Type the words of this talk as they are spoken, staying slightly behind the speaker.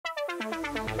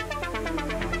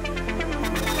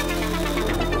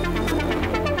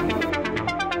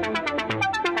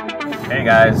Hey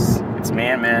guys, it's me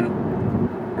and Min.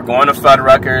 We're going to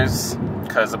Fuddruckers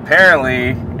because apparently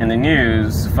in the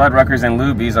news, Fuddruckers and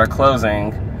Lubies are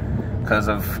closing because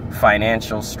of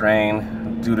financial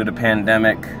strain due to the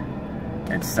pandemic.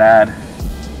 It's sad.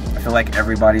 I feel like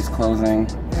everybody's closing.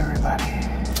 Everybody.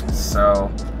 So,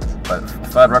 but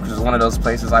Fuddruckers is one of those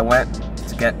places I went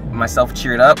to get myself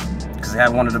cheered up because they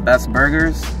have one of the best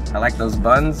burgers. I like those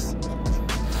buns.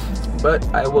 But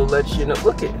I will let you know.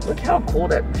 Look how cool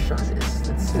that shot is.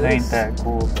 It ain't that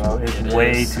cool, bro. It's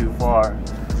way too far.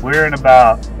 We're in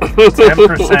about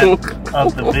 10%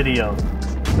 of the video.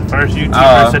 The first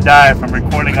YouTubers to die from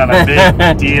recording on a big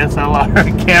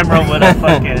DSLR camera with a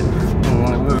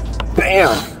fucking...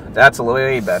 Bam! That's a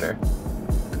way better.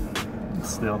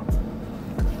 Still.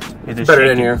 It's better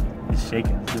than here. It's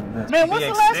shaking. Man, when's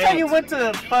the last time you went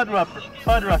to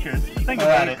Fuddruckers? Think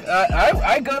about it.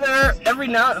 I go there every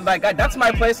now and like that's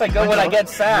my place I go when I get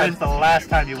sad. When's the last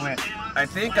time you went? I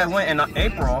think I went in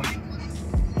April.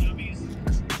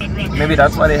 Maybe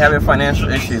that's why they have financial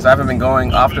issues. I haven't been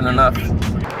going often enough.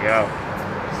 Yo,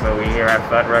 so we here at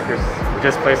Fuddruckers. We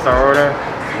just placed our order.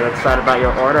 You excited about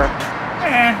your order?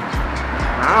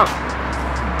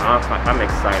 I'm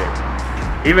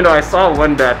excited. Even though I saw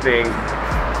one bad thing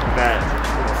that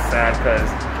was sad because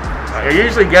I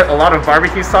usually get a lot of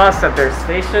barbecue sauce at their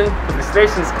station, but the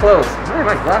station's closed. Man,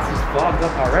 my glass is fogged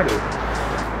up already.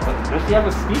 But does she have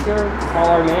a speaker to call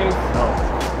our names? No.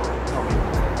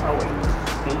 Oh,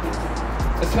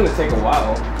 wait. It's gonna take a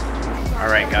while.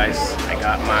 Alright guys, I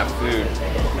got my food.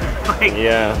 Like,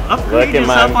 yeah. Upgrade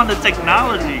yourself on the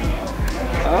technology.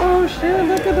 Oh shit,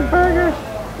 look at the burger.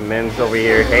 Men's over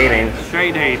here hating.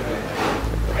 Straight hate.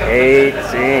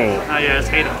 Hating. Oh yeah, it's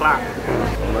 8 o'clock.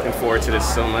 I'm looking forward to this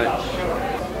so much.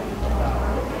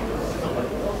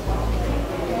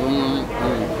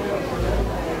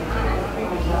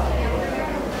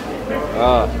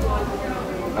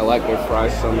 I like their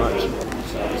fries so much.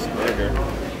 This burger.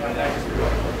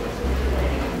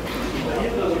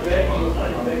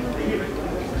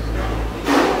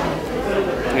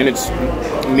 And it's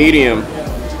medium.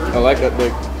 I like that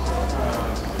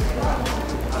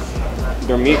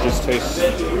their meat just tastes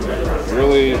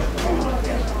really,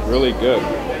 really good.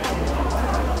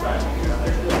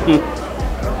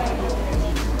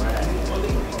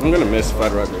 I'm gonna miss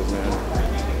Fuddruckers, man.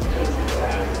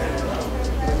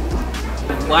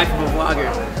 Life of a vlogger.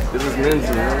 This is Min's,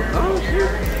 man. Oh shit.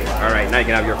 Alright, now you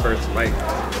can have your first bite.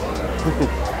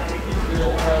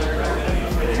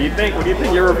 What do you think? What do you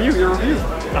think? Your review.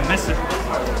 I miss it.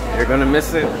 You're gonna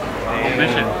miss it. I'll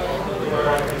miss it.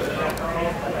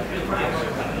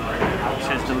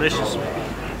 It's delicious.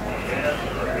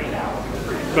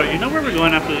 But you know where we're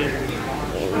going after this?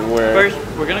 Where? First,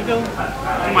 we're gonna go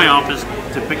to my office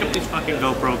to pick up these fucking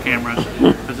GoPro cameras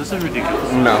because this is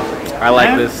ridiculous. No, I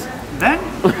like this. Then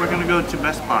we're gonna go to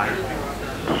Best Buy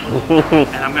and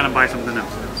I'm gonna buy something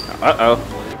else.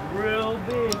 Real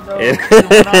big though.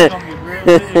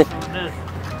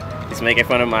 He's making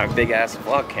fun of my big ass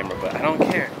vlog camera, but I don't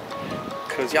care.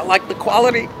 Cause y'all like the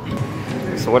quality.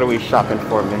 So what are we shopping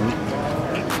for, man?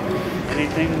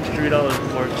 Anything $3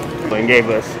 for. Glenn gave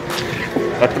us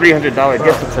a $300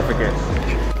 gift certificate.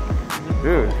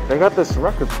 Dude, they got this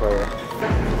record player.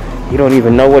 You don't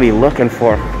even know what he's looking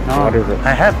for. No, what is it?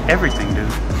 I have everything, dude.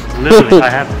 Literally, I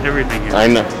have everything here. I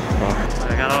know.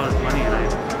 I got all this money and I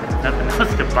have nothing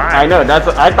else to buy. I know. That's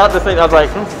what I thought the same. I was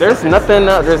like, there's nothing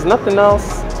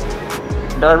else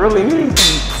that I really need.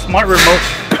 Smart remote,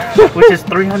 which is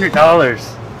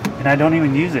 $300, and I don't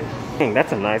even use it. Dang,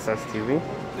 that's a nice ass TV.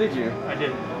 Did you? I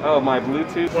did. Oh, my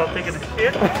Bluetooth. Well, taking a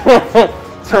shit.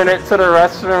 Turn it to the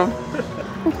restroom.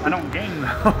 I don't game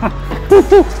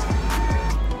though.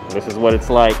 This is what it's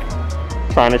like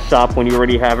trying to shop when you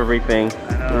already have everything.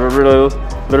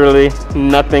 Literally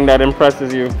nothing that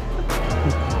impresses you.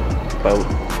 But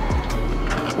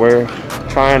we're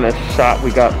trying to shop.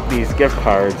 We got these gift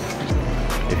cards.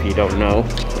 If you don't know.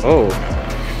 Oh.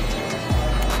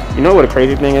 You know what a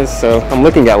crazy thing is? So I'm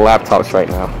looking at laptops right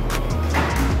now.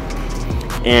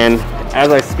 And as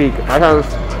I speak, I have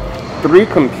 3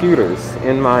 computers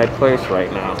in my place right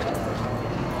now.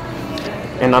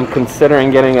 And I'm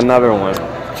considering getting another one.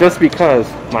 Just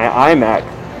because my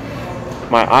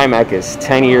iMac is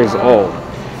 10 years old.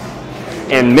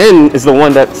 And Min is the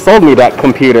one that sold me that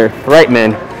computer. Right,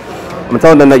 Min? I'm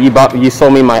telling them that you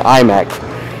sold me my iMac.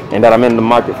 And that I'm in the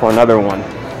market for another one.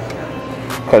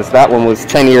 Because that one was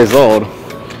 10 years old.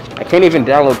 I can't even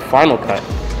download Final Cut.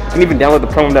 I can't even download the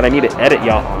program that I need to edit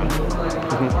y'all on.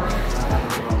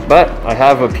 But I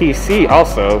have a PC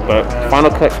also, but Final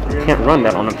Cut can't run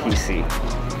that on a PC.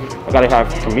 I gotta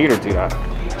have a computer do that.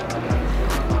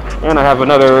 And I have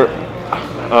another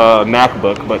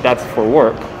MacBook, but that's for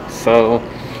work. So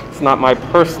it's not my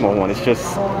personal one. It's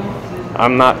just,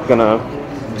 I'm not gonna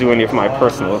do any of my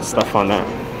personal stuff on that.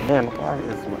 Man, why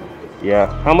is my...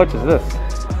 Yeah, how much is this?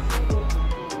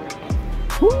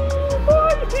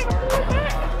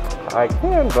 I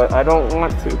can, but I don't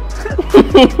want to.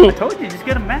 I told you, just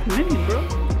get a Mac Mini, bro.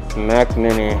 Mac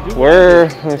Mini. Where?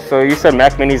 So you said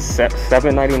Mac Mini's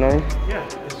 $7.99? Yeah,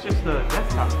 it's just the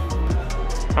desktop.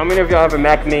 How many of y'all have a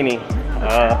Mac Mini?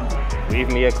 Leave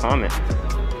me a comment.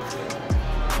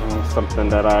 Something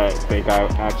that I think I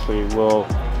actually will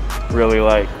really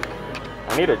like.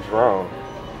 I need a drone.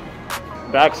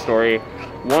 Backstory: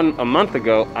 a month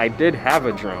ago, I did have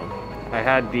a drone. I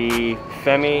had the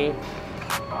Femi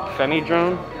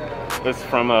drone. It's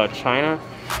from China.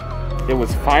 It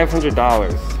was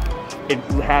 $500. It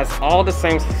has all the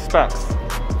same specs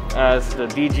as the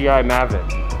DJI Mavic,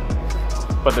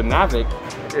 but the Mavic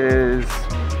is,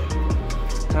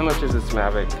 how much is this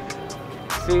Mavic?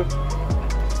 See,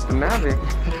 the Mavic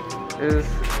is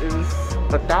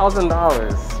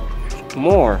 $1,000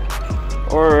 more,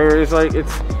 or it's like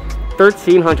it's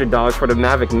 $1,300 for the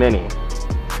Mavic Mini.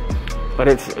 But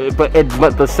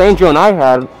but the same drone I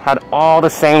had all the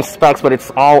same specs, but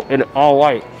it's all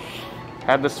white.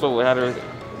 Had this little ladder.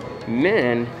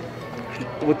 Man,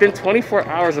 within 24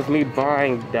 hours of me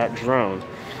buying that drone,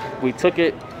 we took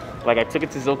it, like I took it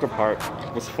to Zilker Park,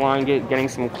 was flying it, getting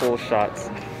some cool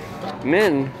shots.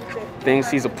 Min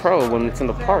thinks he's a pro when it's in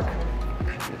the park,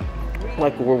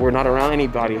 like we're not around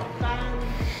anybody.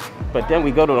 But then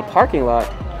we go to the parking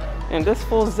lot, and this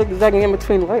fool zigzagging in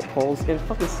between light poles and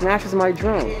fucking smashes my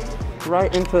drone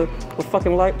right into the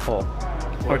fucking light pole.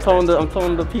 I'm telling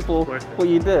the people what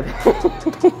you did.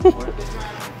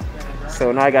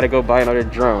 So now I gotta go buy another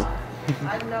drone.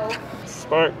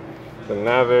 Spark the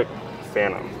Mavic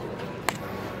Phantom.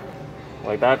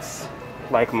 Like that's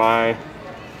like my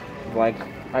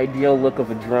ideal look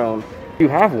of a drone. You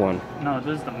have one? No,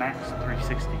 this is the Max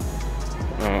 360.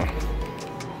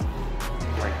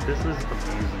 Like this is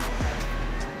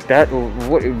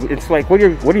amazing. It's like what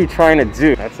are you trying to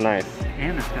do? That's nice.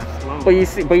 And it's kind of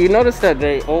slow. But you notice that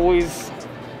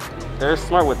they're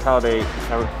smart with how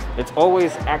it's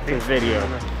always active video.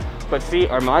 But see,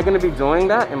 am I gonna be doing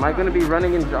that? Am I gonna be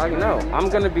running and jogging? No, I'm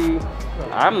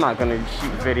not gonna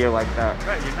shoot video like that.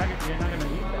 Right, you're not gonna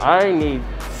need that. I need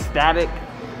static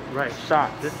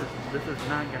shots. This is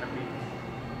not gonna be.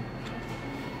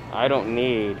 I don't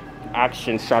need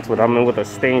action shots with I'm in with a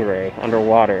stingray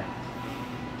underwater.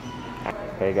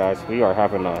 Hey guys, we are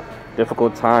having a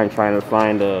difficult time trying to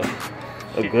find a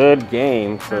good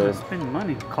game to spend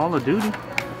money. Call of Duty.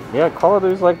 Yeah, Call of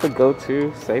Duty's like the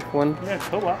go-to safe one. Yeah,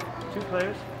 co-op, 2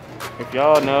 players. If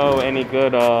y'all know any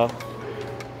good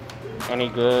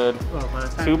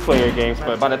 2-player games,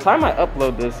 but by the time I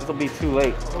upload this, it'll be too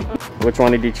late. Which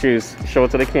one did you choose? Show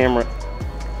it to the camera.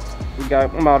 We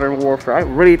got Modern Warfare. I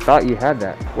really thought you had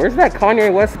that. Where's that Kanye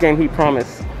West game he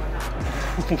promised?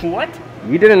 What?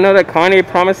 You didn't know that Kanye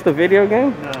promised the video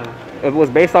game? No. It was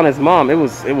based on his mom. It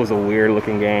was a weird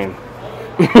looking game.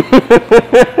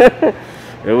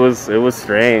 It was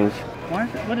strange.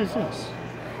 What is this?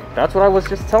 That's what I was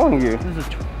just telling you. This is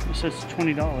it says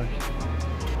 $20.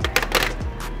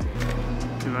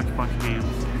 2 Xbox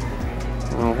games.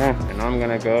 Okay. And I'm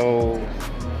gonna go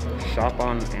shop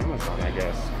on Amazon, I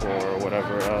guess, for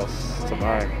whatever else to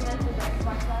buy.